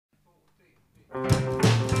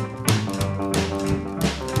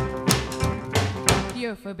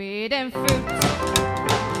You're forbidden fruit.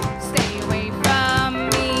 Stay away from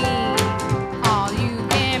me. All you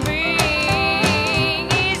can bring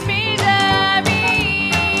is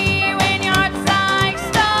misery. When your heart's like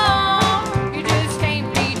stone, you just can't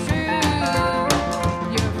be true.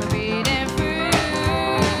 You're forbidden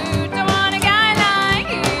fruit. Don't want a guy like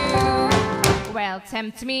you. Well,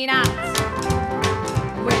 tempt me not.